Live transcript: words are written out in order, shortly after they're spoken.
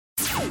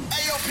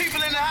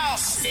people in the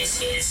house.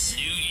 This is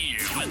New Year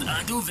with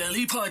Ado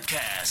Valley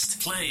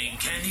Podcast, playing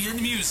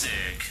Kenyan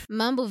music.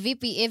 Mambo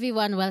vipi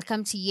everyone,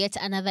 welcome to yet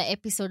another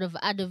episode of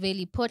Ado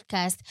Valley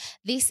Podcast.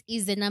 This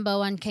is the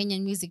 #1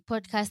 Kenyan music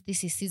podcast.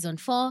 This is season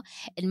 4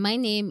 and my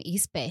name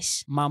is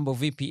Pesh. Mambo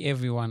vipi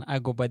everyone, I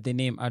go by the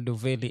name Ado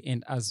Valley,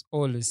 and as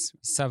always, we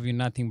serve you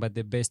nothing but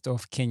the best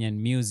of Kenyan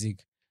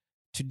music.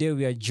 Today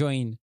we are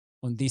joined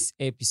on this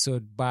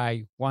episode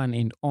by one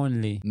and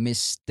only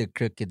Mr.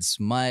 Crooked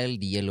Smile,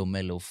 the Yellow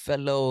Mellow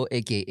Fellow,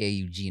 aka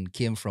Eugene,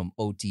 came from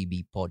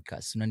OTB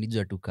Podcast.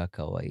 Unanijua tu ka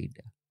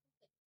kawaida.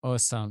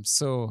 Awesome.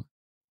 So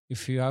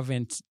if you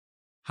haven't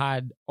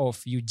heard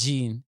of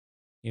Eugene,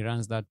 he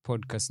runs that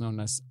podcast known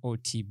as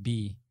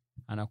OTB.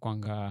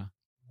 Anakuanga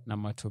na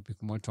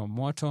matopic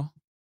moto.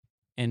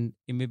 And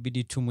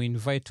imebidi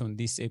tumu-invite on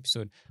this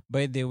episode.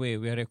 By the way,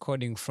 we are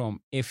recording from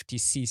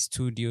FTC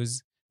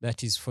Studios.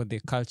 That is for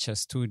the Culture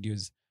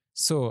Studios.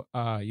 So,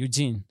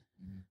 Eugene,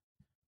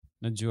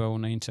 najua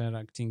una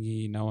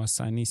interactingi na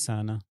wasanii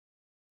sana.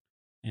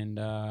 And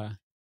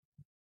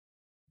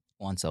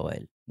Once a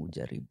while,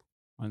 mujaribu.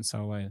 Once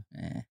a while.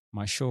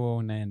 Mashow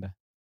unaenda.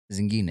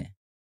 Zingine,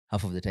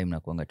 half of the time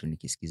nakuanga tu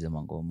nikisikiza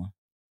mangoma.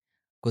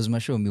 Cause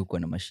mashow mi uko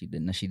na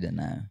shida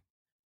nayo.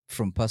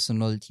 From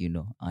personal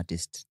to,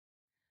 artist.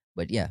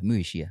 But yeah, mi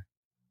uishia.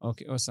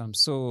 Okay, awesome.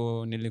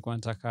 So, nilikuwa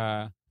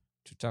nataka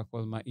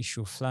tutackle ma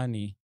issue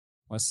flani.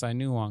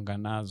 Wasanii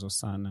wanganazo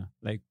sana,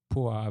 like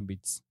poor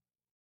habits.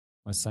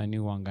 Wasanii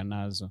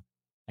wanganazo.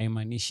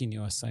 Haimanishi ni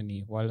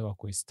wasanii wale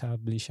wako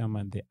establish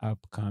ama the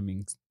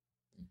upcomings.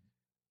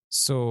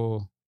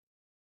 So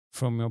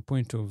from your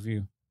point of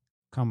view,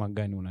 kama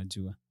gani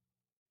unajua?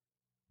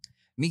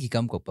 Miki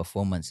kama kwa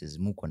performances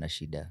muko na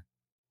shida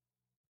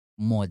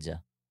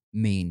moja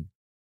main,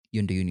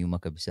 hiyo ndio uniuma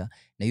kabisa.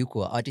 Na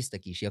yuko artist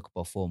akiishia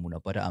kuperform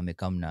unapata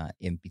amekam na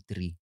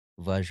MP3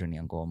 version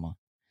ya ngoma.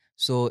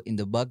 So in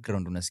the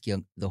background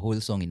unasikia the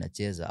whole song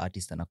inacheza,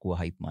 artist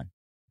anakuwa hype man.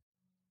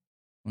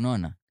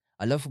 Unaona?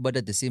 Alafu but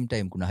at the same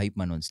time kuna hype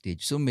man on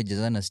stage. So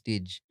mmejazana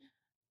stage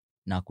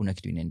na hakuna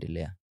kitu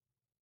inaendelea.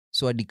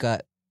 So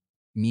adika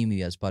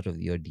mimi as part of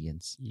the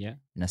audience. Yeah.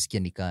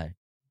 Nasikia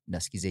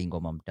nasikiza hii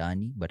ngoma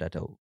mtaani but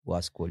hata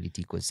worse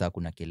quality kwa sababu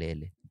kuna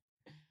kelele.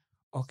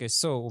 Okay,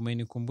 so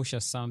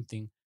umenikumbusha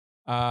something.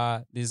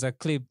 There's a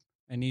clip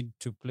I need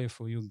to play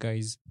for you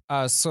guys.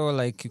 So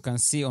like you can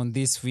see on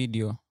this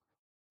video,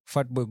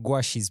 Fatboy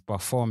Gwash is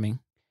performing,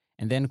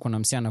 and then kuna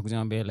msee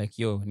anakuja mbele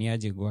like yo ni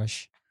aje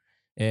Gwash,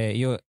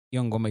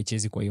 yo ngoma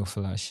ichezi kwa hiyo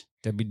flash,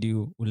 itabidi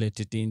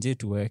ulete nje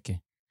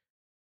tuweke,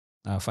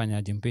 afanya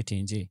aje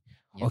mpete nje.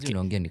 Okay,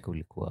 unaongea niko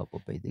ulikuwa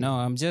hapo by the way.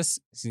 No, I'm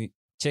just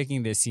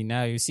checking the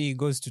scenario. You see, he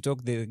goes to talk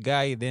to the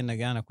guy, then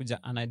again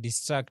anakuja ana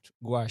distract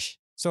Gwash.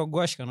 So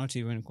Gwash cannot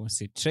even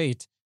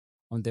concentrate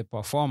on the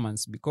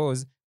performance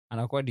because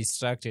anakuwa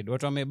distracted.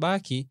 Watu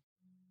wamebaki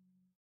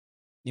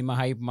ni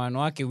mahype man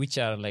wake, which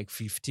are like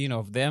 15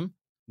 of them.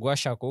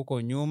 Gwash ako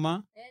huko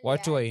nyuma,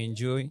 watu wa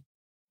enjoy.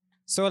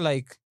 So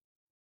like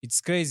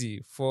it's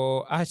crazy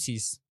for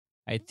artists.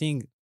 I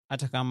think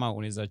hata kama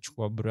unaweza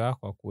chukua bro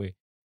yako kwa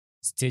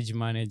stage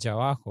manager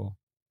wako,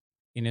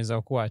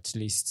 inaweza kuwa at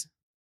least.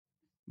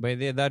 By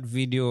the way, that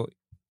video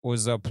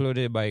was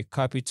uploaded by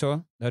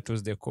Capital. That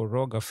was the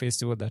Koroga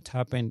festival that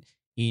happened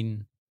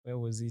in, where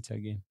was it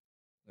again?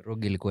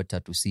 Rogue ilikuwa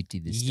Tattoo City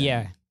this time.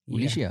 Yeah.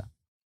 Ulishia?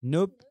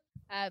 Nope.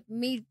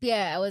 Me,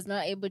 I was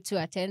not able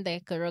to attend the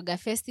Koroga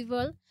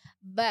festival,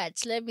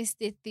 but let me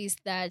state this,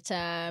 that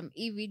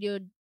e-video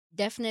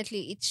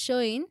definitely it's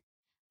showing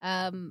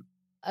a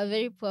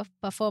very poor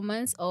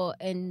performance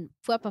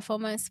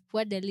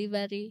poor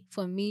delivery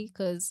for me,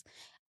 because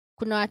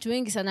kuna watu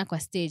wengi sana kwa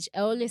stage. I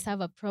always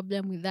have a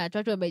problem with that.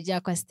 Watu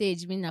wamejaa kwa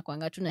stage, mimi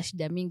nakuanga tu na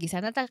shida mingi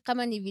sana. Hata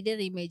kama ni video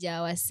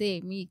imejaa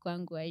wase, mimi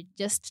kwangu I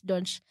just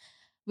don't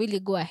really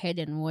go ahead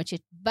and watch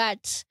it.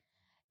 But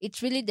it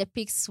really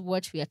depicts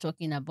what we are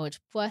talking about.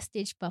 Poor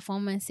stage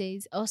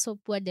performances, also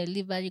poor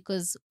delivery,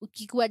 because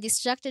ukikuwa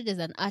distracted as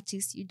an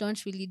artist, you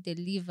don't really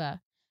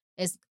deliver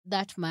as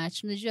that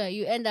much.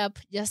 You end up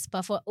just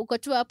uko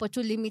tu hapo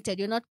too limited.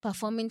 You're not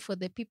performing for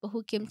the people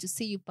who came to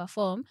see you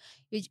perform.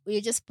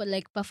 You're just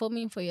like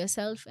performing for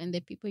yourself and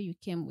the people you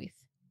came with.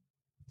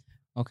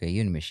 Okay,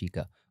 hiyo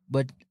nimeshika.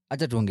 But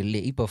hata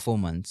tuongelee hii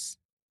performance,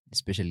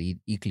 especially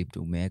hii clip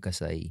tu umeweka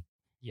sahi.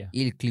 Yeah.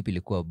 Hii clip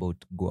ilikuwa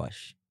about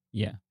Gwash.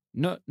 Yeah.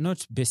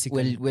 Not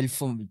basically. Well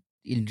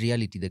in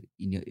reality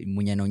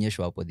mwenye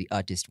anaonyeshwa hapo the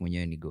artist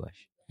mwenyewe ni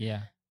Gwash.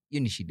 Yeah.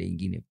 Hiyo ni shida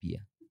ingine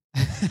pia.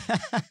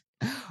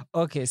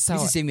 Okay,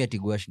 sawa. Sisemi ati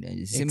Gwash,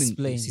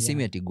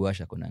 sisemi ati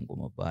Gwash akona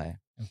ngoma baya.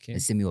 Okay.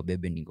 Sisemi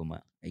wabebe ni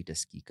ngoma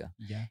haitasikika.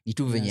 Yeah. Ni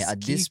tu venye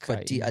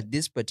at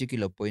this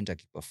particular point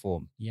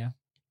akiperform. Yeah.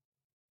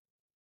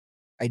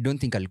 I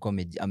don't think alikuwa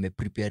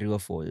ameprepare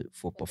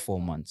for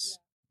performance.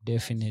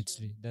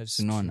 Definitely. That's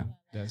Unaona? true.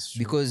 That's true.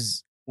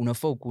 Because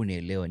unafaa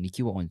ukuelewa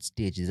nikiwa on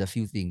stage there's a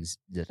few things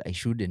that I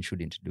should and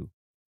shouldn't do.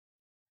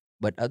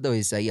 But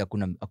otherwise sahi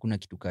hakuna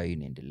kitu kaa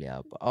inaendelea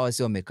hapa. Hawa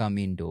si wamekaa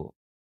ndo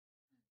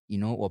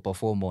wa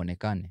perform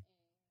waonekane.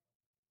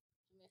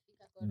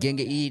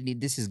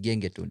 This is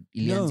Gengeton.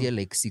 Ilianzia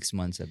like 6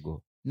 months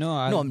ago. No,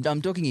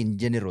 I'm talking in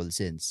general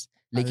sense.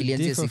 Like I'll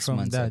ilianzia differ 6 from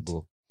months that.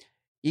 ago.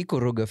 Iko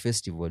Roga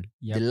Festival.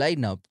 Yep. The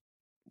lineup,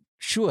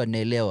 sure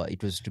naelewa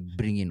it was to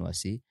bring in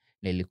wasi.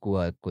 Na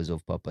ilikuwa cause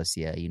of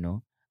purpose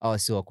ya, Awa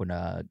si wako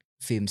na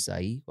fame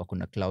sahi, wako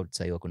na cloud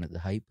sahi, wako na the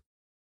hype.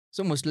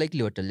 So most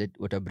likely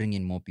wata bring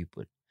in more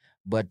people.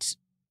 But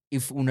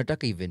if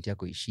unataka event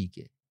yako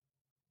ishike,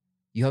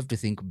 you have to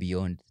think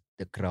beyond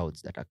the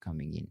crowds that are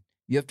coming in.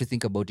 You have to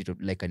think about it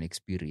like an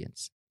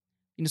experience.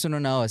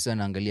 Inasonaona hawa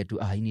sana angalia tu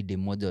hii dem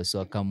moja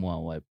wasoa kama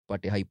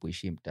wapate hype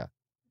ishi mtaa.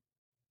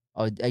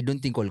 I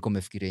don't think walikuwa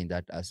wamefikiria in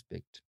that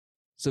aspect.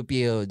 So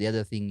pia the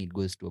other thing, it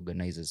goes to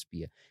organizers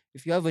pia.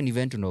 If you have an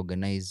event to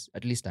organize,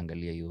 at least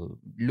angalia, you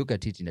look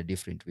at it in a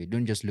different way.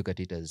 Don't just look at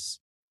it as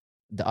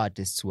the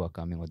artists who are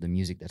coming or the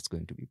music that's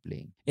going to be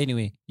playing.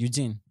 Anyway,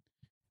 Eugene,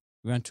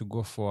 we want to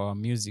go for a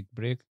music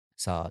break.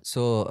 So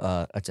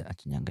acha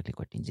niangalie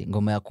kwa tinzi.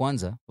 Ngoma ya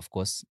kwanza, of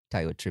course,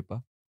 Tayo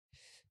Tripper.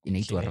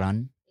 Inaitwa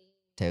Run.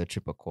 Tayo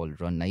Tripper called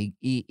Run. Na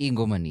hii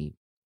ngoma ni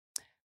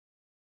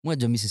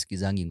mwajo mimi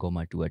sisikizangi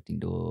ngoma tu ati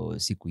ndo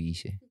siku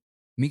ishe.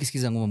 Mimi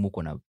kisikiza ngoma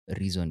muko na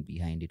reason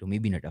behind it, or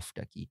maybe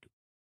natafuta kitu.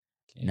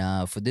 Okay.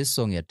 Na for this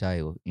song ya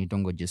Tayo,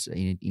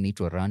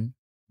 inaitwa Run,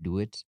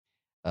 Do It.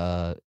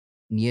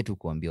 Ni yetu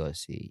kuambia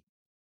wasi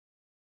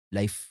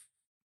life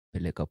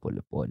peleka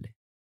pole pole.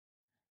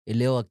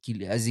 Elewa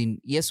as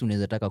in, yes,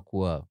 unaweza taka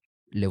kuwa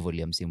level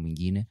ya msee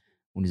mwingine,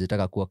 unaweza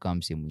taka kuwa kama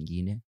msee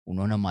mwingine,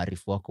 unaona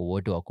maarifu wako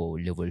wote wako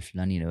level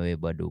fulani na wewe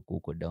bado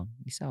uko down.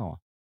 Ni sawa.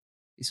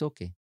 It's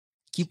okay.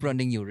 Keep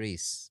running your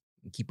race.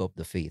 Keep up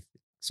the faith.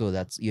 So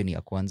that's hiyo ni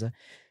ya kwanza.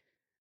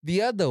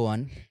 The other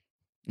one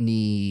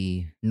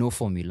ni No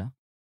Formula.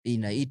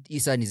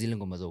 Isa ni zile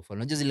ngoma za ufala.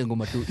 Unajua zile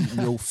ngoma tu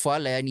ni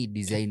ufala, yani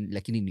design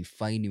lakini ni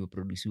fine,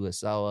 imeproduciwa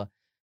sawa.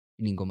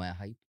 Ni ngoma ya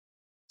hype.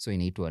 So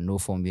inaitwa No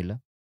Formula.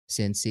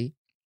 Sensei,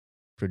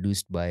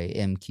 produced by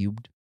M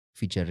Cubed,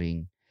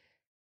 featuring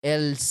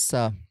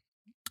Elsa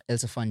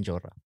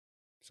Fanjora.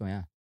 So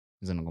yeah,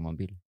 hizo ngoma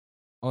mbili.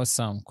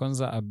 Awesome.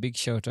 Kwanza a big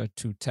shout out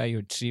to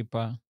Tayo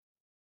Tripper.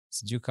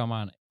 Sijui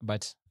kama,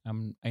 but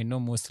I know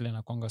mostly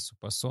anakuanga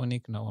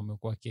Supersonic na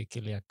wamekuwa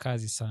kiekelea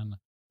kazi sana.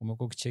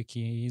 Umekuwa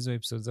kucheki hizo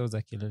episodes zao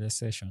za Kilele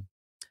Session.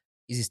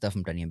 Hizi stuff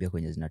mtaniambia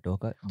kwenye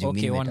zinatoka.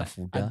 Okay,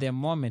 at the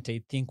moment I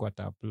think what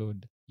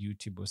upload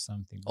YouTube or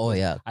something. Oh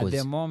yeah, at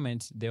the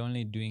moment they're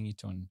only doing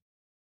it on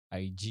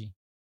IG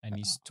and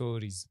his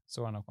stories.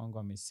 So wanakuanga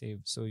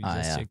wamesave. So you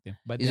just check them.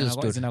 But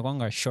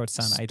zinakuanga short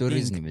sana.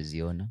 Stories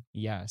nimeziona.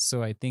 Yeah,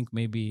 so I think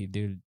maybe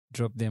they'll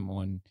drop them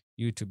on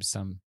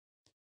YouTube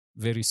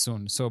very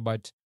soon. So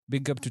but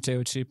big up to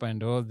Tayo Tripper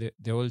and all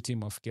the whole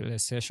team of Kilele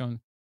Session.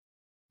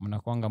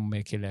 Mnakuanga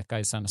mmekelea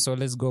kazi sana. So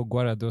let's go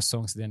gwara those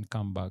songs then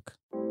come back.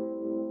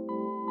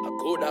 A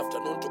good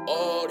afternoon to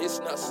all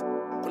listeners.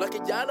 Kuna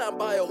kijana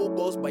ambaye who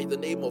goes by the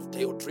name of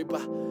Tayo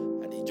Tripper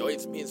and he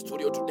joins me in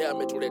studio today.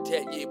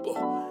 Ametuletea nyimbo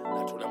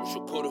na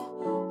tunamshukuru.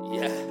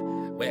 Yeah,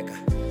 weka.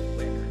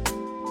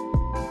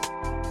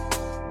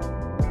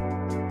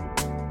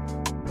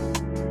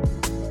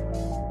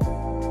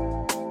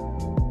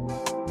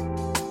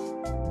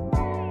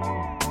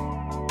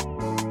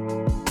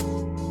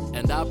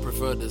 I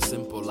prefer the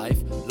simple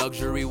life.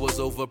 Luxury was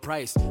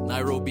overpriced.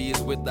 Nairobi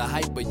is with the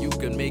hype, but you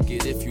can make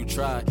it if you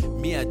try.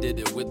 Me, I did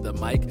it with the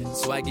mic.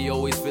 Swaggy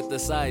always fit the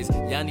size.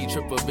 Yanni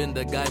Tripper been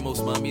the guy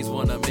most mummies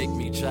wanna make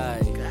me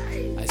try.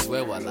 I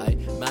swear while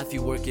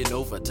Matthew working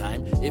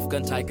overtime. If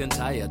can tie, a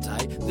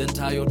tie. Then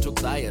Tayo took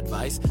thy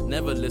advice.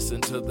 Never listen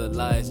to the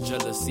lies.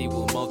 Jealousy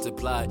will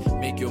multiply.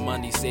 Make your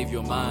money, save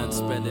your mind.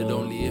 Spend it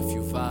only if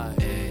you fight.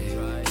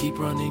 Keep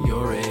running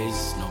your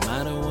race, no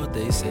matter what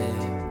they say.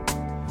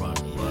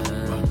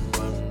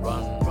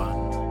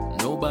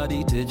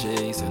 Nobody to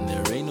chase and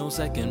there ain't no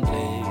second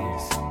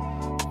place.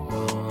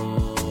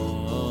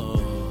 Whoa.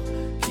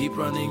 Keep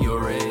running your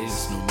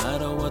race no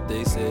matter what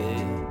they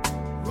say.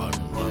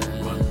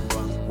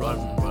 Run.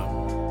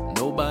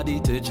 Nobody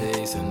to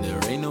chase and there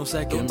ain't no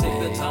second place.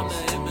 Don't take the time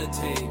to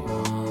imitate.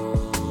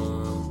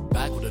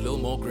 Back with a little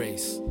more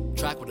grace.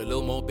 Track with a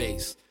little more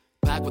bass.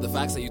 Pack with the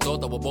facts that you thought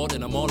that were bought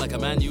in a mall like a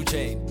Man U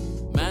chain.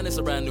 Man, it's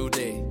a brand new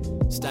day.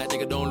 Stat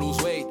nigga don't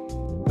lose weight.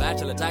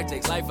 Bachelor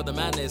tactics, life for the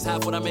man is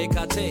half what I make,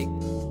 I take.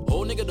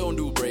 Whole nigga don't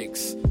do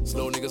breaks,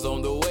 slow niggas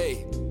on the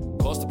way.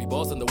 Cost to be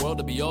boss and the world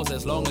to be yours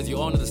as long as you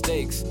honor the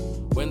stakes.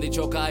 When they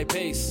choke, I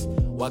pace.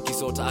 Waki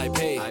sota, I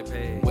pay.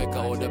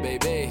 Weka order,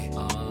 baby.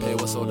 Pay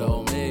what's order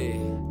on me.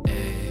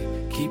 Ay,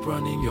 keep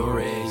running your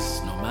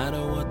race, no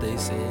matter what they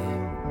say.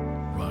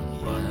 Run.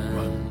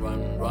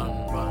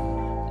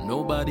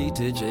 Nobody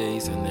to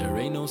chase and there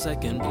ain't no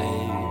second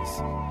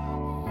place.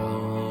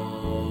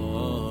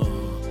 Whoa.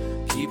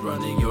 Keep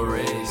running your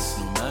race,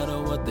 no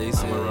matter what they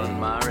say. I'ma run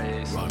my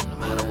race, no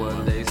matter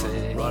what they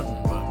say. Run.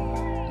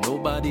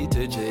 Nobody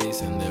to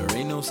chase, and there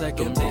ain't no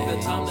second. Don't take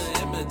the time to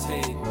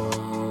imitate.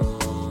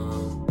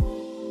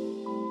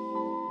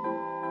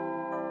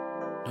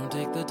 Don't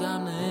take the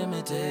time to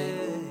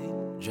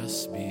imitate.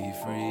 Just be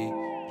free,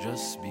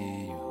 just be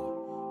you.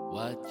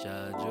 Watch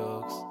your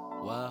jokes,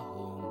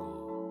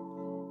 wahungu.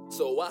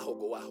 So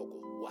Wahogo.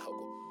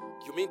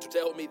 You mean to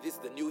tell me this is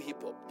the new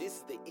hip hop? This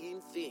is the in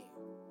thing.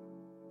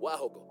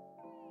 Wahogo.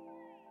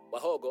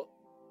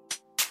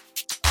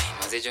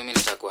 Mazee jo, mimi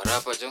nataka kuwa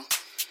rapper jo.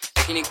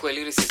 Lakini kwa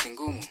lyrics ni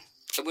ngumu.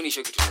 Hebu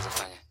nishow kitu tunaweza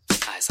fanya.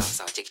 Haya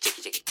sawa,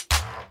 cheki.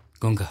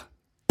 Gonga.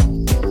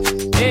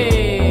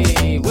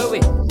 Hey,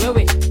 wewe.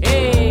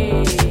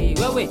 Hey,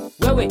 wewe.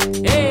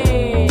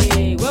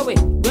 Hey,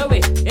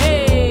 wewe.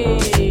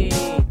 Hey.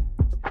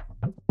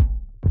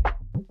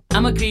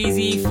 I'm a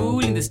crazy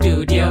fool in the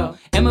studio.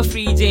 I'm a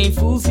free Jane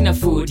fool in a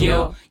food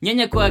yo.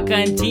 Nyanya kwa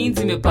canteen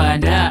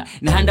zimepanda.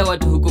 Nahanda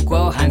watu huko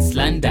kwao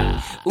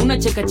Hanslanda.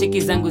 Unacheka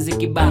cheki zangu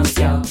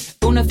zikibounce yo.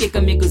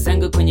 Unafika miguu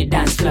zangu kwenye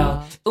dance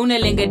floor.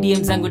 Unalenga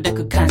DM zangu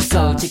daku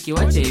cancel. Cheki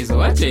wache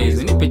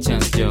hizo nipe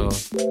chance yo.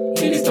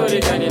 Hili story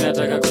gani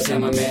nataka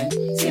kusema me.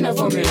 Sina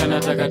formula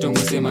nataka tu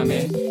musema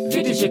me.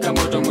 Viti shika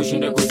moto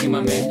mushinde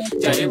kuzima me.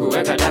 Jaribu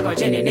weka dako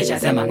chini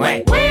nishasema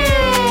ngwe.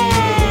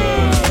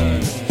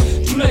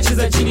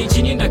 Tunacheza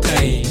chini na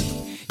kai.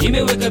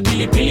 Imeweka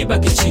pilipili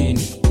baki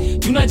chini.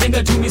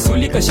 Tunajenga tu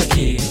misuli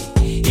kashakiri.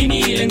 Ini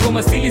ile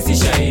ngoma stili si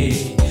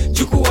shairi.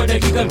 Chukua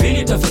dakika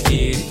 2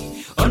 tafakiri.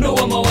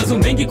 Ondoa mawazo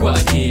mengi kwa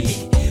akili.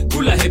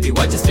 Kula happy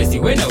wacha stress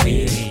iwe na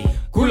wiri.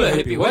 Kula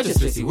happy wacha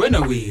stress iwe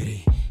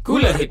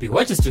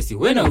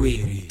na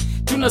wiri.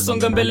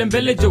 Tunasonga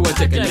mbele jo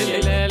wacha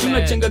kelele.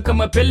 Tunachenga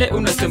kama Pele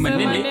unasema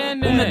nini?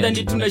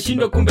 Unadhani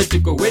tunashindwa kumbe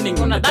tuko winning.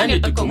 Unadhani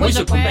tuko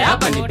mwisho kumbe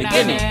hapa ni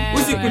beginning.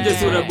 Usikunje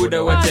sura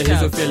buda wacha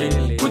hizo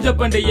feeling. Kuja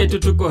pande yetu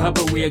tuko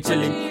hapa we are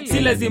chilling. Si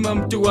lazima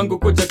mtu wangu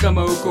kuja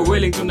kama uko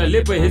willing.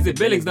 Tunalipa hizi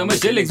billings na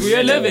mashillings we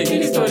are living.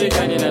 Hii story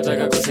gani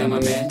nataka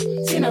kusema me.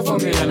 Sina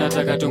formula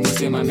nataka tu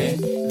musema me.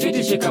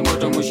 Viti shika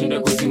moto mushinde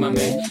kuzima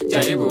me.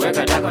 Jaribu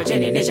weka dako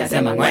chini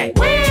nishasema ngwe.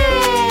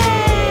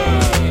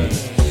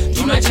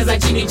 Tunacheza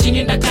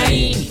chini na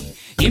kaini.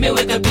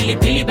 Imeweka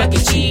pilipili baki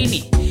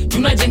chini.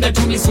 Tunajenga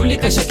tu misuli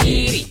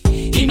kashakiri.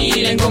 Ini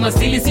ile ngoma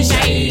stili si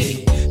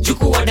shairi.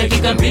 Chukua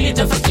dakika 2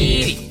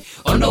 tafakiri.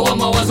 Ondoa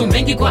mawazo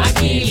mengi kwa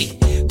akili.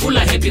 Kula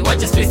happy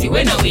wacha stress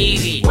iwe na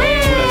wiri. Kula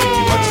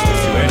happy wacha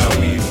stress iwe na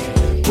wiri.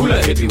 Kula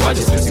happy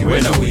wacha stress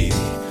iwe na wiri.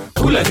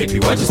 Kula happy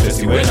wacha stress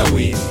iwe na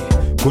wiri.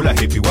 Kula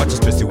happy wacha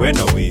stress iwe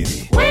na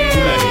wiri.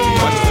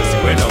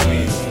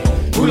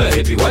 Kula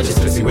happy wacha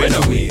stress iwe na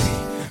wiri.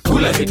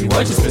 Kula happy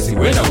wacha stress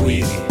iwe na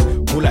wiri.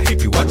 Kula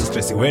happy wacha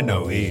stress iwe na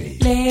wiri.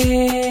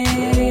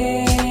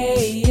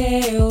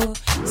 Leo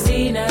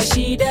sina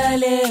shida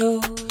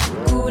leo.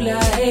 Kula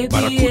happy.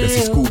 Barakuda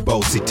si scuba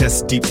usi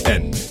test deep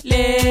end.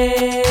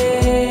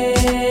 Leo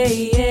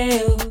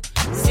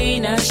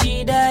sina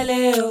shida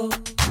leo.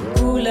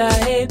 Kula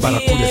happy.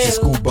 Barakuda si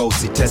scuba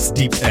usi test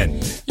deep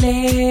end.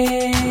 Leo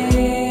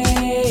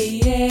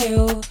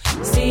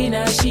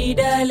sina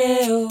shida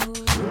leo.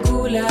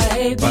 Kula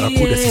happy.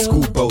 Barakuda si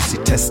scuba usi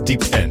test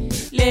deep end.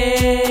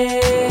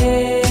 Leo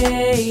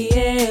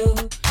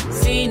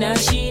sina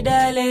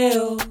shida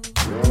leo.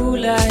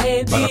 Kula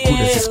happy.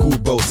 Barakuda si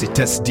scuba usi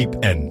test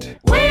deep end.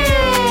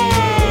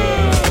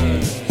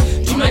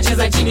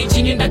 Tunacheza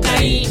chini na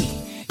kaini.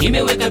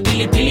 Imeweka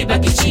pilipili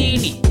baki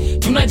chini.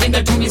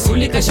 Tunajenga tu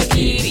misuli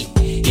kashakiri.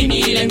 Ini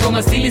ile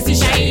ngoma stili si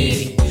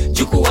shairi.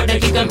 Chukua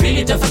dakika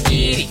 2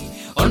 tafakiri.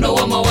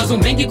 Ondoa mawazo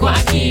mengi kwa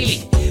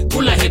akili.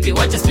 Kula happy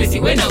wacha stress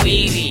iwe na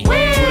wiri.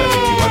 Kula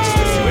happy wacha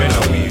stress iwe na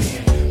wiri.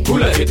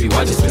 Kula happy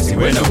wacha stress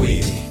iwe na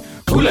wiri.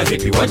 Kula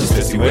happy wacha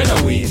stress iwe na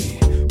wiri.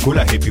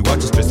 Kula happy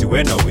wacha stress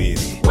iwe na wiri.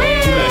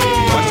 Kula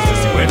happy wacha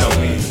stress iwe na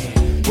wiri.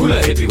 Kula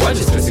happy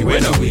wacha stress iwe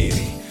na wiri.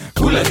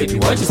 Kula happy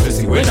wacha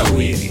stress iwe na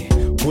wiri.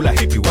 Kula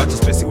happy wacha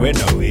stress iwe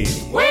na wiri.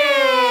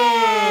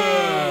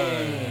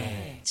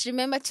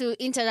 Remember to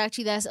interact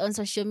with us on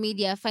social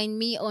media. Find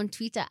me on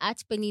Twitter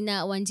at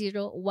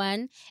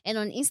Penina101 and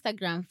on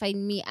Instagram,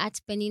 find me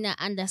at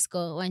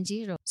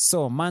Penina_10.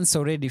 So, man's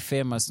already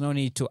famous. No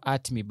need to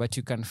at me, but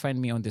you can find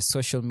me on the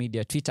social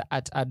media. Twitter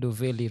at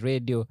Adoveli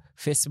Radio.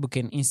 Facebook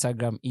and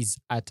Instagram is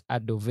at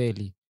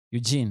Adoveli.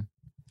 Eugene,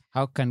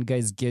 how can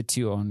guys get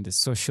you on the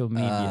social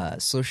media?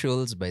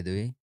 Socials, by the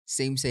way,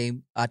 same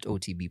at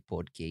OTB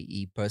Pod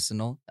KE.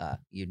 Personal,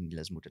 you ni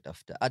lazima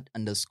utatafuta at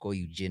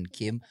 _Eugene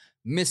Kim,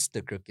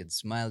 Mr. Crooked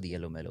Smile, the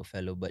yellow mellow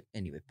fellow. But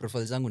anyway,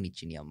 profile zangu ni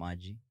chini ya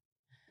maji.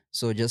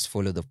 So just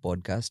follow the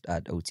podcast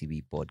at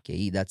OTB Pod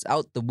KE. That's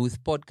Out the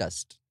Booth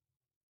Podcast.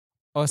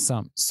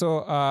 Awesome.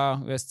 So,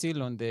 we're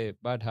still on the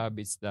bad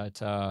habits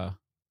that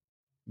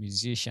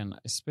musician,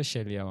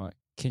 especially our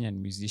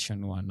Kenyan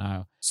musician who are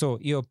now. So,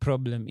 your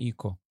problem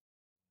iko.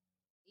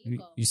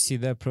 You see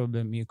that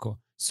problem iko.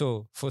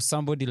 So, for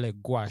somebody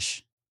like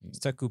Gwash,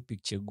 sitaki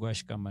upicture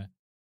Gwash kama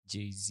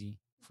Jay-Z.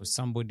 For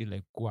somebody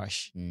like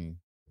Gwash,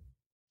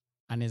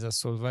 anaweza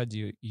solve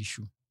your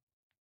issue.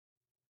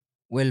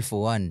 Well,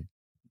 for one,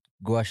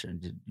 Gwash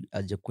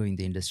hajakuwa in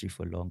the industry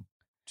for long.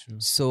 True.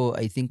 So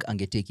I think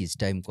angetake his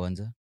time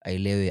kwanza.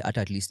 Ailewe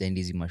at least end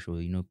hizi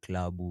mashow,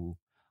 club,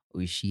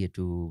 uishie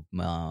tu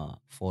ma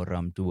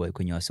forum tu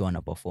kwenye wase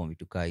wana perform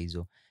vitu kaa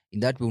hizo. In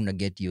that way una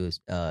get your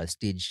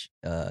stage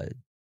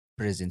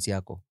presence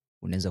yako.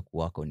 Unaweza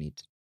kuwork on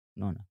it.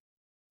 Unaona?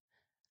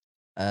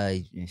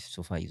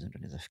 So far hizo ndo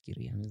naweza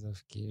fikiria. Unaweza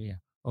fikiria.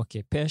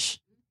 Okay, Pesh.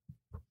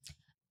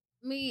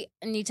 Me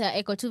nita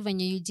echo tu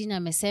venye Eugene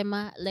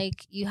amesema,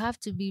 like you have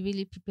to be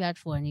really prepared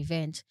for an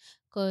event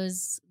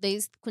because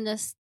kuna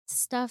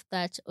stuff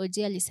that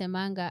Oji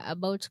alisemanga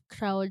about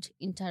crowd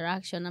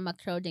interaction ama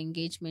crowd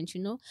engagement,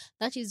 you know,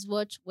 that is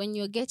what when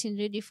you're getting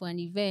ready for an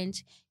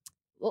event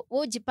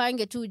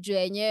ujipange tu ujue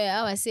yenyewe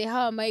awa say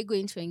how am I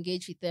going to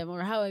engage with them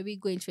or how are we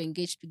going to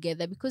engage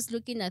together, because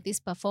looking at this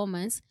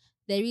performance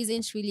there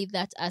isn't really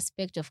that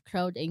aspect of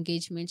crowd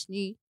engagement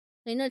ni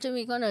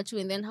mikono tu,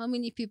 and then how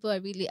many people are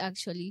really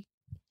actually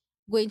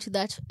going to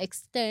that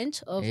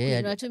extent of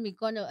kuinua tu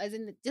mikono, as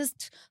in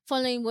just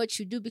following what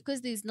you do,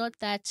 because there's not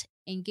that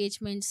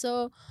engagement.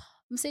 So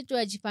msetu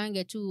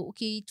ajipange tu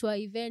ukiitwa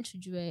event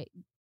ujue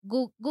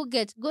go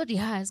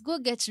rehearse, go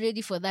get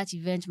ready for that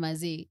event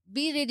mazee,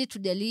 be ready to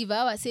deliver.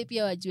 Awa say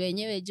pia wajue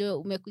wenyewe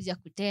jo umekuja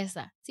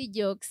kutesa, si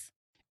jokes.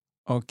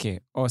 Okay,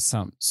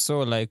 awesome.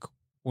 So like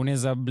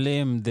unaweza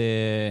blame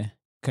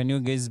can you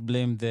guys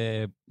blame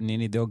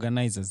the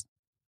organizers?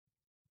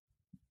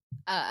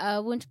 I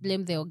won't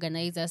blame the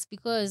organizers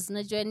because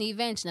najua ni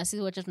event na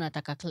sisi wote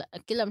tunataka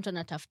kila mtu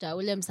anatafuta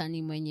ule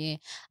msanii mwenye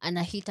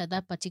anahit at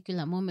that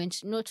particular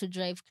moment, not to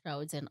drive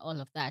crowds and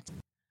all of that.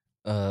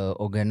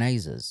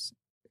 Organizers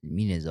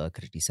mimi naweza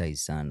criticize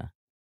sana,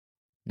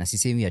 na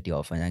sisemi ati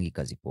hawafanyangi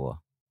kazi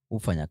poa,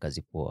 hufanya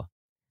kazi poa.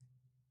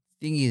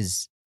 Thing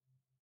is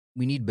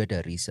we need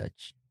better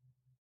research,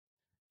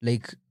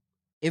 like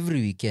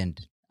every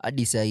weekend,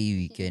 hadi saa hii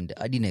weekend,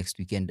 hadi next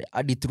weekend,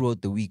 hadi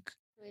throughout the week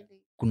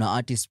kuna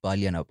artist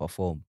pali ana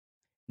perform,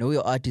 na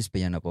huyo artist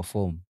penye ana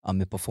perform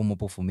ameperform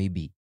hapo for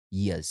maybe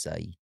years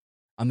sahi,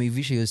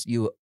 ameivisha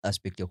hiyo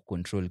aspect ya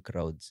control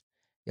crowds,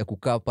 ya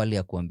kukaa pale,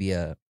 ya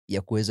kuambia,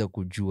 ya kuweza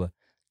kujua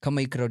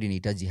kama hii crowd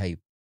inahitaji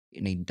hype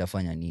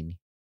nitafanya nini,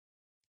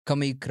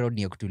 kama hii crowd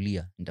ni ya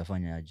kutulia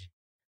nitafanya aje,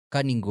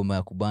 kani ngoma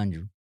ya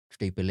kubanju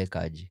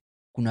tutaipeleka aje.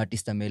 Kuna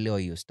artist ameelewa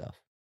hiyo stuff,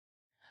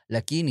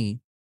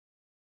 lakini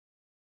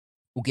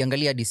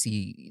ukiangalia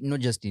DC,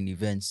 not just in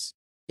events,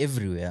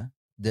 everywhere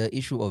the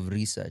issue of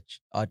research,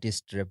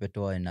 artist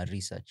repertoire na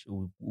research,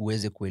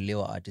 uweze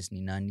kuelewa artist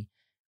ni nani,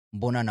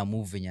 mbona na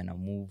move venye na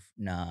move,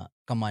 na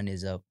kama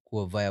anaweza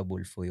kuwa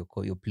viable for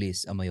your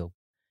place ama your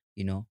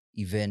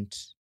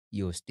event,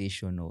 your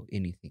station or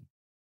anything.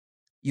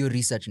 Hiyo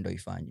research ndo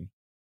ifanywe.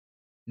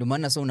 Ndio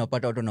maana sasa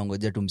unapata watu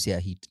wanaongojea tu msia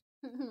hit.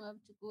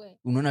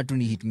 Unaona tu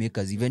ni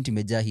hitmakers, event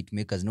imejaa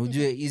hitmakers, na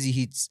ujue hizi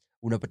hits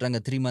unapatanga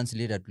 3 months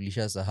later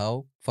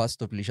tulishasahau, first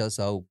stop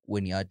tulishasahau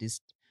wewe ni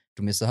artist,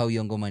 tumesahau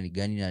hiyo ngoma ni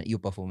gani na hiyo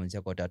performance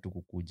yako tatu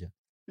kukuja,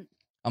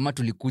 ama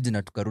tulikuja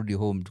na tukarudi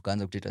home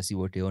tukaanza kuteta si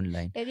wote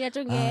online. Area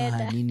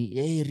tungeenda.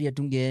 Area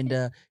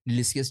tungeenda,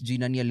 nilisikia sijui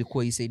nani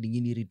alikuwa hii side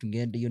nyingine, area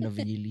tungeenda, hiyo na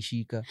venye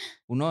ilishika.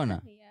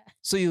 Unaona? Yeah.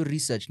 So your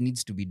research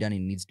needs to be done,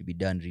 and needs to be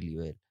done really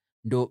well.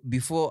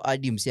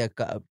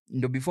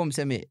 Before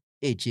mseme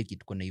check it,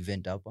 tuko na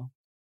event hapa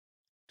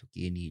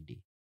tukieni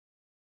day,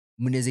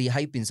 mnaweza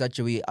hype in such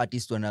a way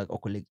artist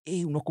wako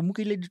like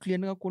unakumbuka ile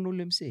tulienda kuona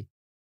ule msee,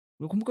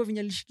 unakumbuka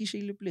vinya alishikisha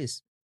ile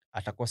place,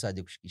 atakosa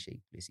aje kushikisha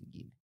ile place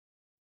nyingine.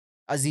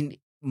 As in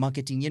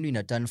marketing yenu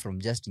ina turn from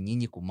just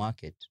nyinyi ku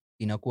market,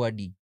 inakuwa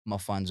hadi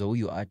mafanzo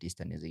huyo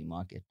artist anaweza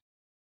market.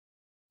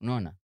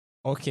 Unaona?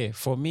 Okay,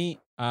 for me,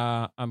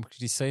 I'm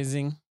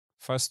criticizing,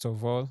 first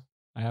of all,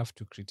 I have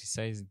to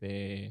criticize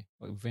the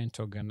event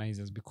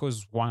organizers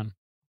because, one,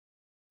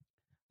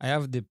 I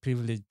have the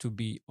privilege to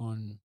be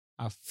on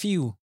a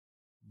few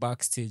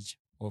backstage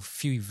of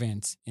few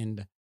events.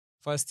 And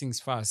first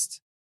things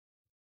first,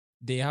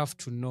 they have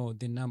to know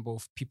the number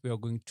of people you're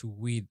going to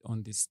with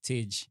on the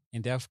stage.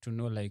 And they have to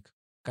know, like,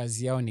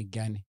 kazi yao ni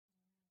gani.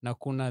 Na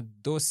kuna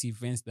those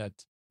events that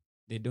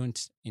they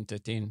don't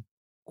entertain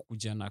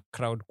kukuja na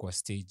crowd kwa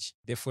stage.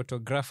 The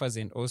photographers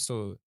and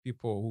also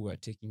people who are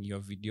taking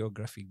your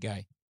videography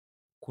guy,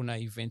 kuna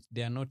event,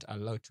 they are not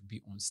allowed to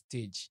be on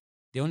stage.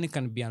 They only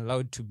can be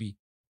allowed to be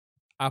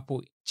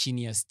hapo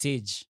chini ya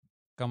stage,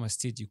 kama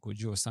stage iko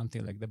juu or something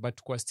like that.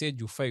 But kwa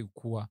stage ufai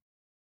kuwa.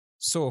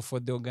 So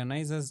for the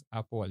organizers,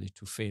 hapo wali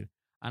to fail.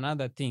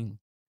 Another thing,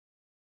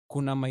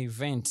 kuna ma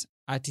event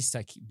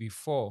artist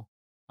before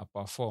a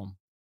perform,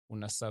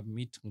 una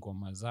submit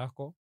ngoma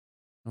zako,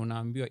 na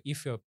unaambiwa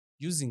if you're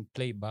using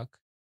playback,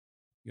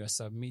 you are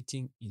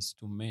submitting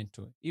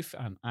instrumental. If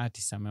an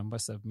artist member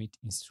submit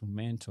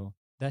instrumental,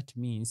 that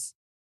means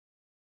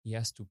he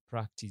has to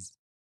practice.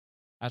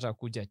 Hata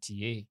kuja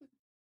TA.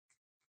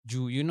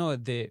 You know,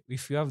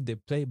 if you have the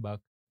playback,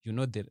 you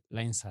know the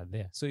lines are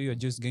there. So you're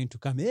just going to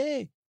come,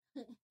 hey,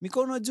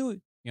 mikono juu.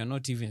 You're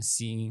not even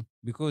singing,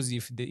 because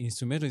if the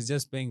instrumental is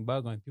just playing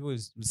background, people will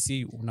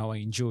see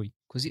unawa enjoy.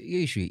 Because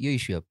your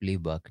issue of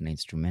playback na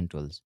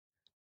instrumentals.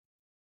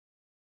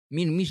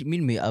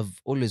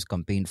 I've always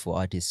campaigned for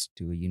artists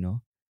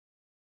to,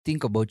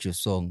 think about your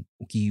song.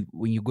 Okay,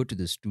 when you go to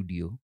the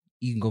studio,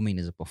 hii ngoma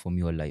inaweza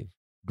performiwa live.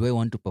 Do I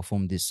want to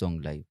perform this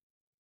song live?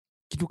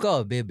 Kitu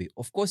kawa bebe,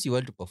 of course you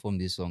want to perform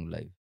this song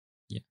live.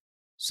 Yeah.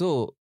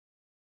 So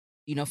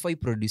inafai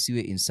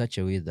produciwe in such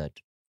a way that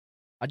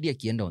hadi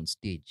akienda on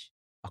stage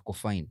ako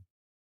fine,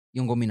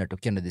 hiyo ngoma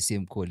inatokea na the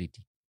same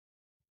quality.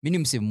 Mimi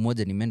msemo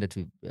mmoja nimeenda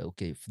tu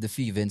okay, for the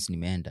few events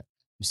nimeenda.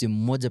 Msemo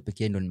mmoja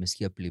pekee ndo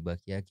nimesikia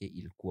playback yake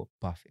ilikuwa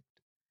perfect.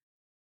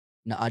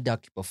 Na ada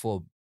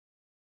akiperform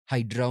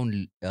high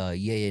drown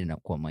yeye na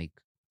kwa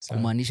mic.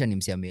 Kumaanisha ni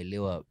msemo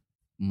ameelewa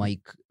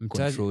mic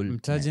control.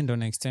 Mtaji ndo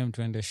next time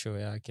tuende show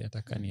yake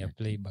atakani ya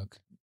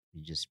playback.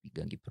 You just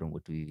pigangi promo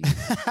tu hivi.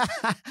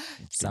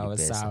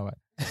 Sawa.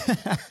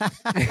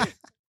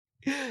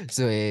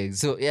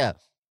 So yeah.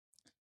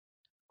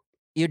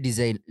 Hiyo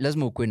design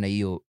lazima ukue na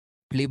hiyo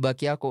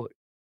playback yako,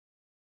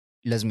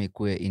 lazima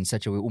ikue in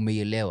such a way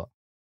umeielewa.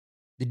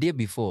 The day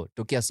before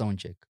tokea sound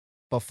check,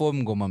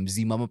 perform ngoma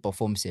mzima ama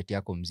perform set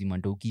yako mzima,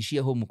 ndio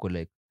ukiishia home uko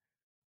like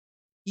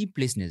hii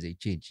place inaweza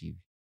change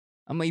hivi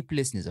ama hii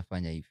place inaweza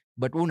fanya hivi,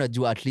 but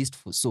unajua at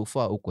least so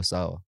far uko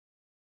sawa.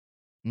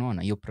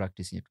 Unaona hiyo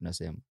practice yenye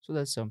tunasema. So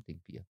that's something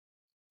pia.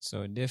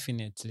 So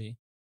definitely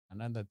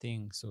another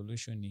thing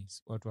solution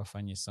is watu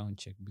wafanye sound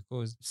check,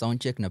 because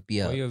sound check na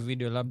pia kwa hiyo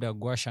video labda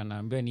Gwasha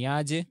anaambia ni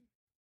aje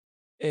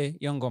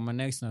hiyo ngoma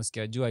next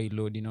nasikia jua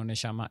iload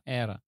inaonesha ma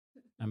error,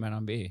 na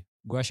anaambia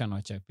Gwasha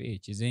anawachape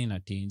chezeni na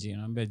tenje,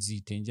 anaambia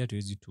tenje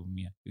tuwezi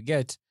tumia, you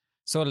get.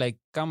 So like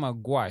kama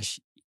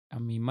Gwash,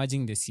 I'm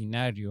imagining the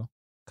scenario,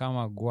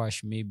 kama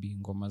Gwash maybe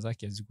ngoma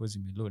zake haziko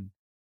zimeload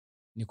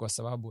ni kwa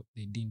sababu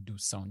they didn't do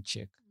sound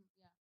check.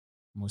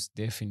 Most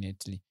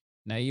definitely.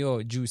 Na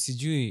hiyo juu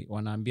sijui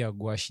wanaambia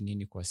Gwash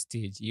nini kwa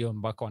stage hiyo,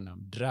 mpaka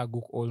wanamdrag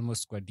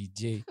almost kwa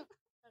DJ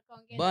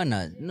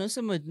bana.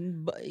 Nasema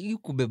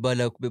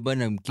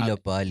kubebana kila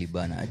pahali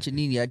bana. Acha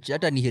nini,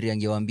 hata ni heri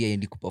angewaambia yeye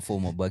ndi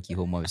kuperform baki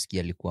home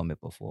asikia alikuwa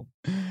ameperform.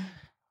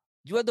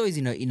 Juu otherwise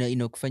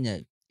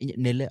inakufanya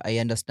nele. I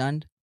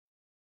understand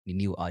ni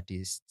new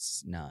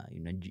artists na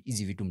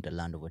hizi vitu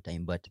mtaland over time,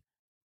 but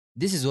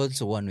this is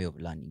also one way of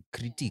learning.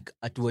 Critique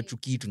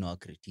atuwachuki tunawa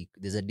critique,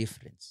 there's a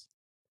difference.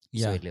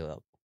 Yeah. So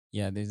elewa.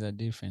 Yeah, there's a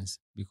difference,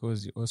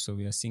 because also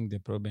we are seeing the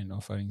problem and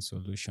offering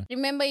solution.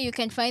 Remember, you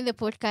can find the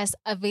podcast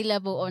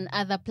available on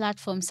other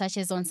platforms such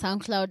as on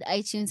SoundCloud,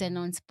 iTunes, and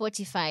on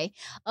Spotify.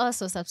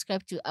 Also,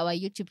 subscribe to our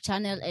YouTube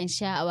channel and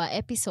share our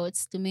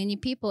episodes to many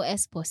people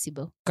as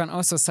possible. You can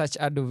also search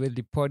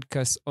Adoveli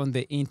Podcast on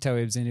the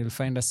interwebs, and you'll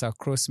find us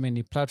across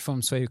many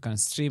platforms where you can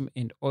stream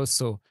and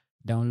also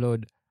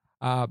download.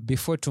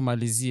 Before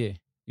tumalizie,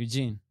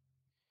 Eugene,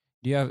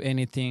 do you have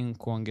anything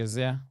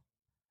kuongezea?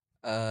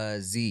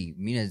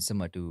 Mimi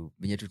nasema tu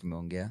venye tu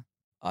tumeongea,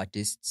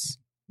 artists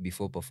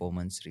before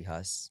performance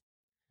rehearse,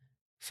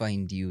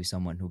 find you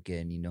someone who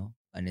can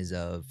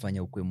anaweza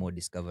fanya ukue more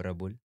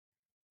discoverable,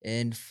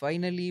 and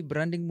finally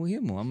branding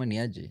muhimu ama ni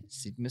aje,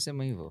 si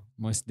tumesema hivyo.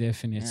 Most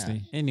definitely.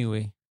 Yeah.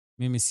 Anyway,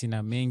 mimi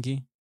sina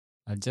mengi,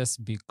 I'll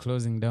just be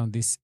closing down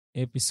this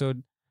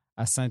episode.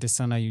 Asante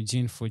sana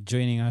Eugene for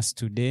joining us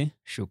today.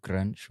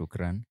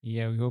 Shukran.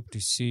 Yeah, we hope to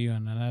see you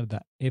on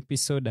another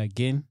episode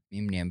again.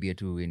 Mimi niambie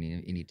tu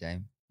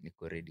anytime,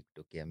 niko ready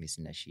kutokea, mimi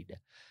sina shida.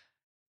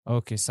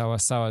 Okay,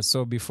 sawa.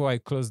 So before I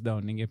close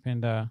down,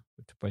 ningependa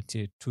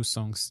tupatie 2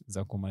 songs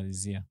za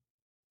kumalizia.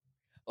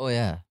 Oh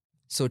yeah,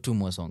 so 2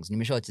 more songs.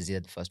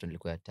 Nimeshawachezea the first one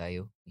ilikuwa ya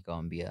Tayo,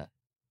 nikamwambia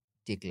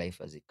take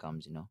life as it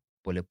comes,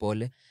 pole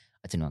pole,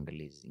 acha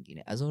niangalie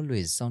zingine. As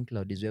always,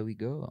 SoundCloud is where we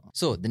go.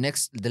 So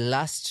the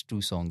last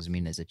 2 songs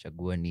mimi naweza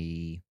chagua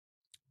ni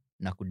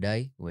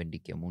Nakudai Wendy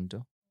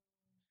Kemunto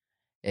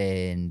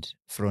and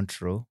Front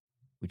Row,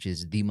 which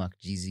is D-Mac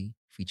Jeezy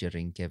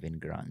featuring Kevin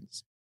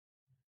Grants.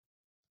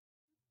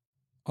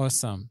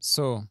 Awesome.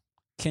 So,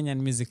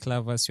 Kenyan music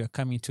lovers, you are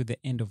coming to the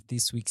end of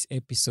this week's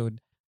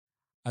episode.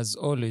 As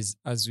always,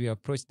 as we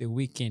approach the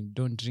weekend,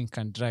 don't drink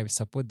and drive.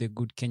 Support the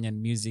good Kenyan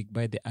music.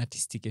 Buy the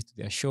artist tickets to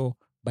their show,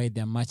 buy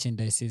their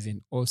merchandises,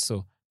 and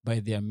also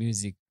buy their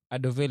music.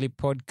 Adoveli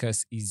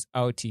Podcast is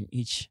out in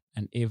each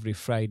and every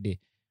Friday.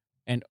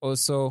 And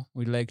also,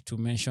 we'd like to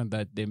mention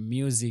that the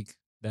music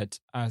that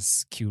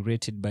is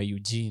curated by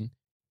Eugene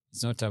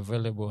is not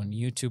available on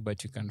YouTube,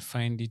 but you can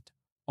find it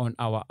on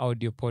our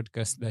audio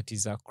podcast that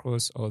is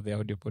across all the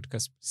audio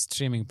podcast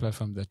streaming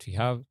platforms that we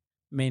have,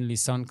 mainly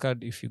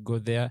SoundCloud. If you go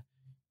there,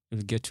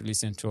 you'll get to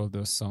listen to all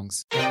those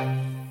songs.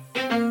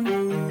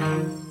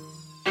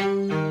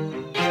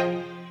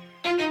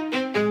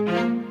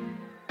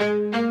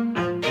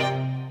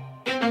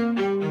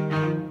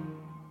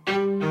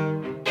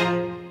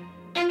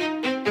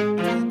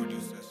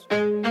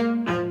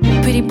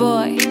 Pretty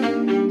boy,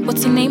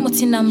 what's your name, what's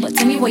your number,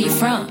 tell me where you're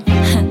from.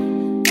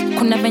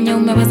 Kuna venye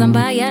umeweza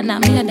mbaya na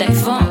mina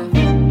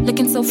dive.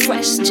 Looking so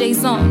fresh,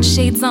 J's on,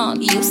 shades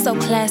on, you so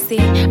classy.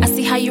 I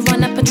see how you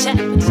run up a check,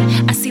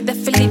 I see the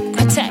Philippe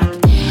attack.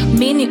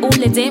 Mini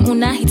ule dem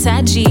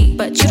unahitaji,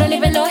 but you don't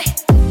even know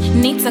it.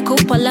 Need to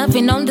kupa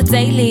loving on the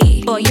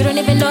daily, boy you don't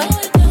even know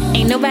it.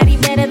 Ain't nobody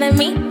better than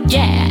me,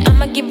 yeah,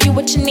 I'ma give you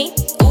what you need.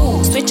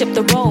 Ooh, switch up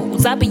the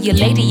roles, I'll be your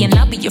lady and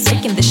I'll be your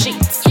freak in the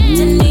sheets.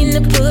 Didn't mean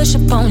to push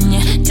up on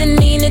ya, didn't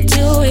mean to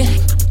do it.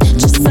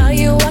 Just saw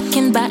you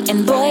walking by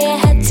and boy I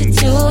had to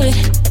do it.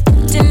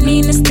 Didn't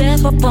mean to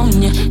step up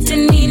on ya,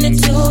 didn't mean to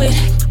do it.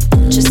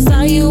 Just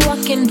saw you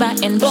walking by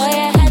and boy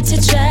I had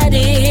to try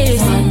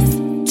this.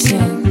 1,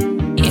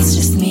 2, it's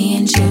just me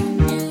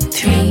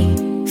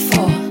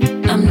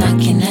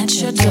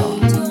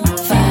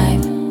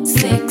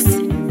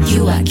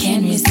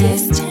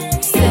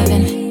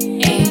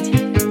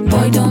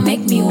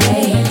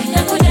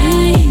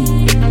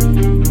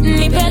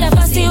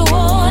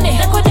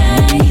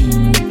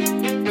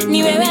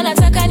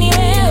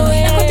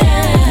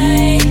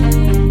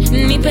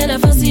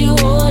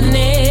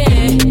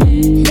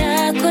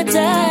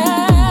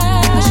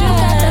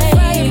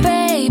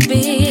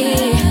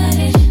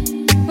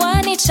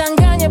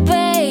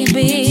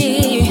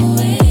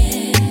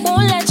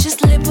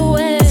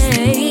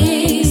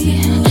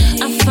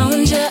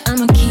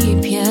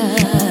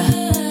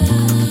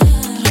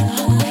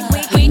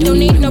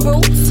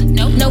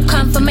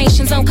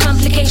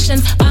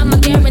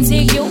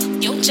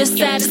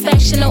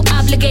satisfaction, no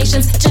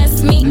obligations,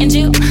 just me and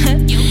you.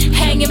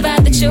 Hanging by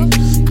the truth.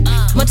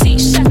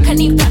 Motisha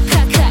kanipa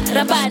kaka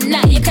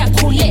rabana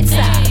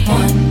yakakuleta.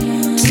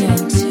 1,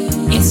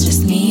 2, it's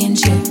just me and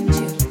you.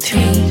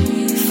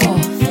 3, 4,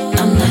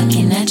 I'm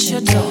knocking at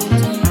your door.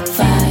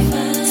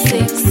 5,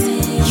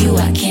 6, you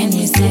I can't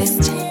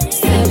resist.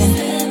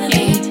 7,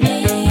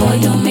 8, boy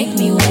don't make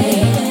me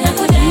wait.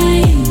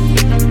 Nakudai,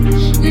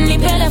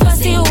 nipe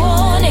nafasi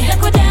uone.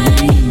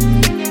 Nakudai,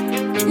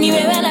 ni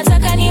wewe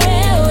nataka ni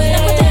wewe.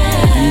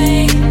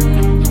 Nakudai,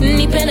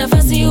 nipe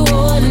nafasi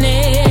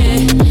uone.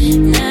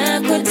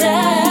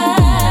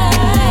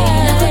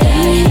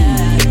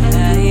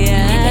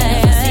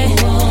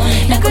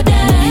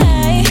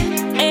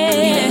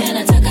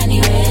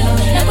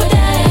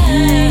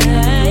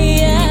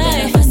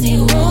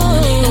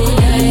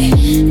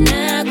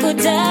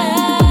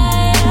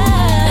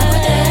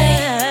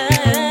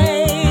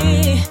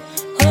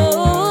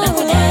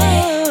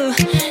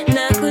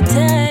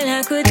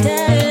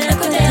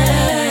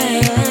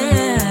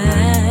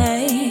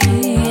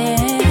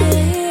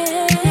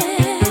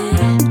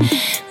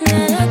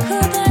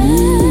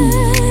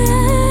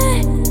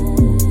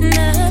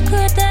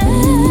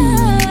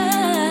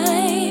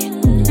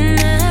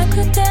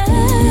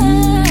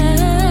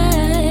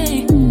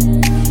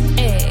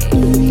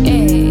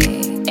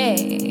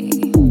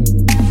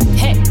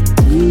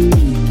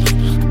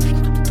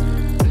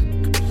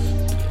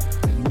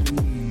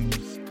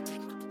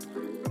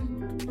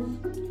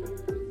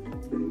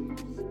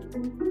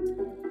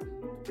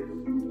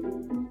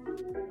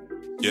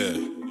 Yeah.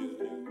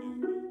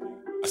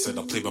 I said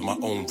I play by my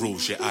own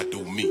rules, yeah, I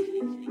do me.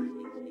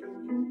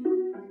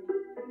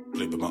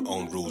 Play by my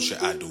own rules, yeah,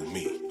 I do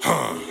me.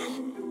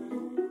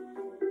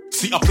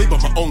 See, I play by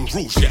my own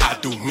rules, yeah, I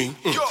do me.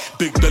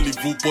 Big belly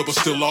rude boy, but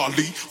still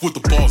Ali. With the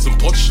bars and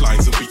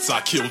punchlines and beats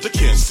I kill. They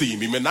can't see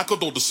me, man, I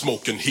got all the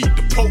smoke and heat.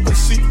 The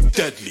potency,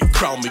 deadly,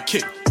 crown me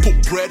king.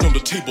 Put bread on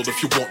the table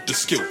if you want the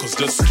skill. Cause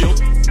the skill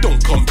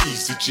don't come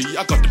easy, G.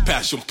 I got the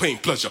passion, pain,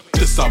 pleasure.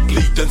 This I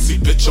bleed and see,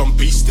 bitch, I'm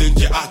beastin'.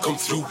 Yeah, I come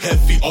through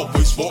heavy,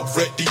 always walk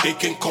ready. They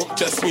can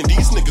contest me and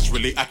these niggas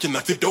really acting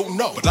like they don't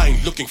know. But I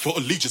ain't looking for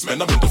allegiance,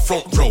 man, I'm in the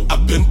front row.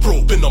 I've been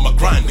pro, been on my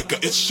grind,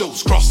 nigga, it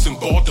shows. Crossing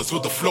borders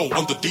with the flow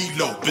on the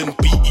D-low. Been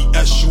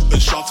BES, shooting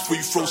shots,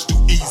 free throws too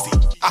easy.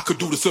 I could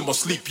do this in my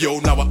sleep, yo.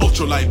 Now I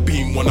ultralight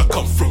beam when I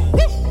come through.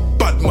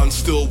 Bad man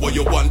still, what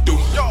you want do?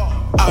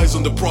 Eyes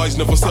on the prize,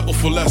 never settle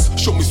for less.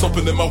 Show me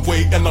something in my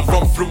way and I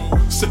run through.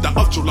 Said the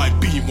ultralight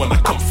beam when I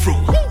come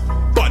through.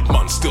 Bad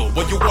man still,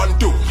 what you want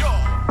do?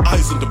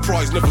 Eyes on the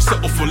prize, never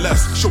settle for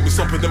less. Show me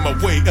something in my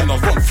way and I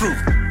run through.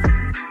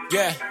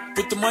 Yeah,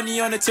 put the money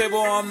on the table,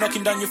 I'm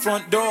knocking down your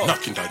front door.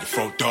 Knocking down your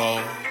front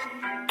door.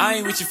 I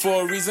ain't with you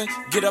for a reason,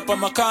 get up on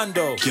my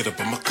condo. Get up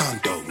on my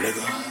condo,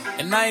 nigga.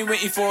 And I ain't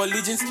waiting for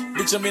allegiance,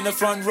 bitch, I'm in the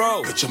front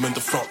row. Bitch, I'm in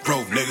the front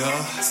row,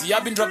 nigga. See,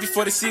 I've been dropping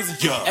for the season.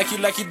 Yeah.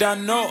 Acting like you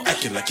don't know.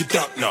 Acting like you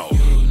don't know.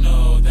 You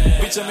know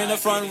that. Bitch, I'm in the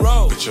front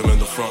row. Bitch, I'm in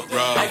the front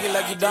row. Acting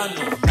like you don't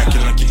know.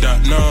 Acting like you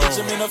don't know. Bitch,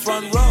 I'm in the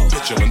front row.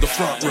 Bitch, I'm in the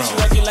front row. Bitch,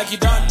 you acting like you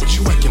don't know. But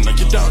you acting like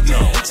you don't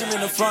know. Bitch, I'm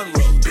in the front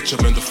row. Bitch,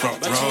 I'm in the front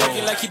But row. you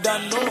acting like you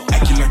don't know.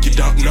 Acting like you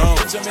don't know.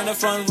 Bitch, I'm in the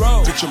front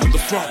row. Bitch, I'm in the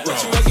front row.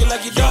 But you acting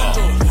like you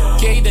don't know.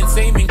 Cadence,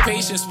 aiming,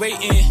 patience,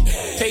 waiting.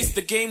 Taste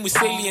the game with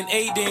alien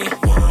aiding.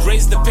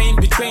 Raise the pain,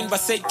 betrayed by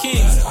said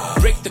kings.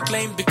 Break the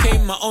claim,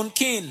 became my own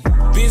kin.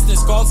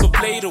 Business calls so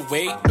played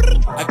away.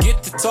 I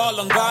get it all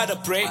on God, I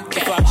pray.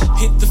 If I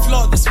hit the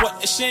floor, that's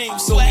what a shame.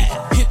 So we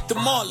hit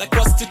them all like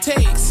what's to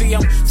take. See,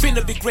 I'm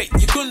finna be great,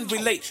 you couldn't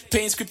relate.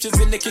 Paying scriptures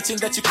in the kitchen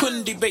that you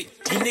couldn't debate.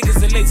 You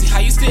niggas are lazy, how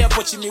you stay up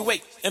watching me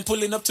wait? And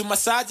pulling up to my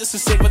side just to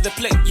savor the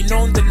plate. You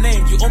know the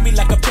name, you owe me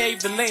like I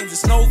paved the lanes.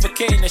 It's no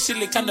Novocaine, that shit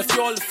like kinda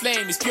fuel the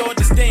flame. It's pure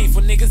disdain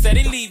for niggas that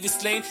ain't leave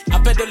this lane. I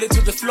pedal it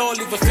to the floor,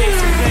 leave a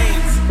face in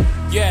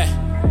veins. Yeah,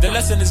 the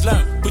lesson is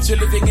learned. Put your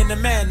living in a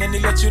man and he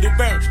let you to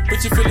burn.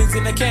 Put your feelings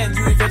in a can,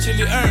 you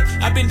eventually earn.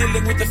 I've been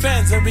dealing with the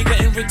fans and we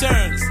getting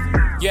returns.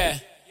 Yeah,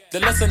 the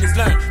lesson is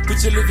learned.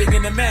 Put your living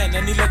in a man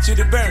and he let you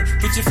to burn.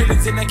 Put your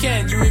feelings in a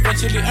can, you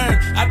eventually earn.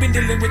 I've been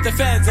dealing with the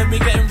fans and we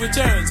getting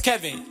returns.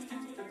 Kevin,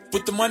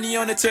 put the money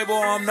on the table,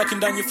 I'm knocking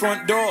down your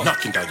front door.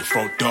 Knocking down your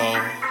front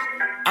door.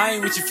 I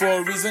ain't with you for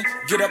a reason,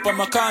 get up on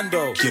my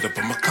condo. Get up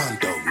on my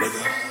condo,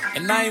 nigga.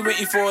 And I ain't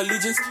waiting for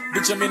allegiance,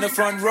 bitch, I'm in the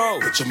front row.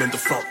 Bitch, I'm in the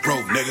front row,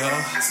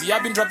 nigga. See,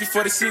 I've been dropping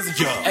for the season.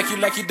 Yeah.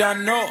 Acting like you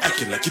don't know.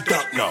 Acting like you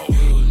don't know.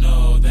 You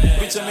know that.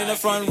 Bitch, I'm in the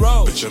front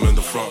row. Bitch, I'm in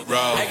the front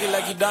row. Acting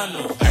like you don't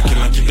know. Acting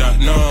like you don't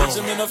know. Bitch,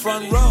 I'm in the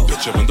front row.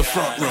 Bitch, I'm in the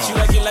front row. But you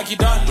acting like you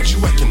don't know. But you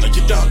acting like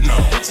you don't know.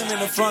 Bitch, I'm in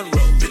the front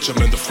row. Bitch,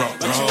 I'm in the front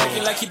But you row.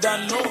 acting like you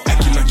don't know.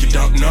 Acting like you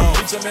don't know.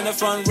 Bitch, I'm in the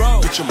front row.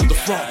 Bitch, I'm in the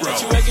front row.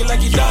 But you acting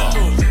like you don't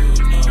know.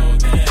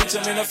 Bitch,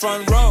 I'm in the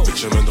front row.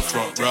 Bitch, I'm in the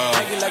front row.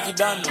 Acting like you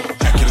don't know.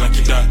 Acting like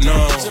you don't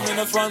know. Bitch, I'm in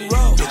the front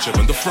row. Bitch, I'm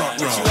in the front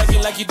But you row.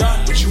 acting like you don't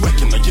know. But you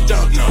acting like you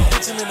don't know.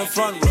 Bitch, I'm in the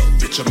front row.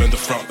 Bitch, I'm in the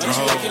front But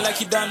you acting row. like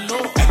you don't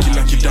know. Acting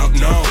like you don't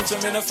know. Bitch,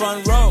 I'm in the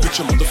front row. Bitch,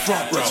 I'm in the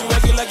front row. But you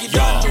acting like you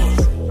don't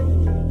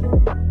know.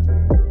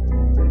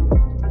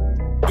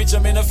 Bitch,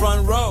 I'm in the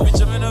front row.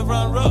 Bitch, I'm in the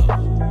front row.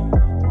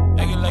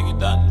 Acting like you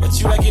But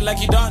you acting like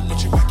you done.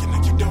 But you acting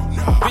like you don't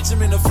know. Bitch,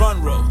 I'm in the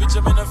front row. Bitch,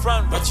 I'm in the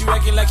front. But you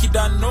acting like you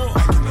done know.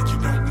 Acting like you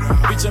don't know.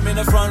 Bitch, I'm in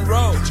the front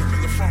row. Bitch, I'm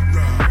in the front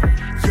row.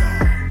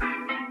 Yeah.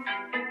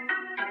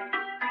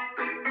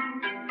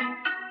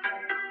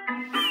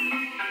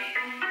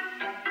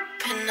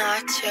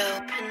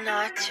 Pinacho,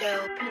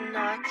 Pinacho,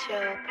 Pinacho,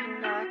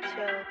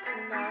 Pinacho,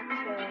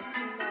 Pinacho,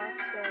 Pinacho,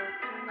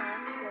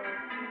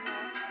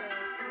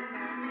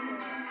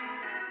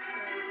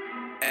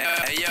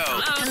 Hey, yo.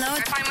 Hello?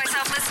 I find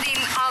myself listening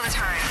all the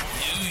time.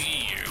 New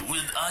Year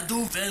with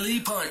Ado Valley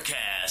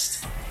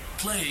Podcast.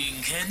 Playing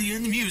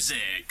Kenyan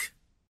music.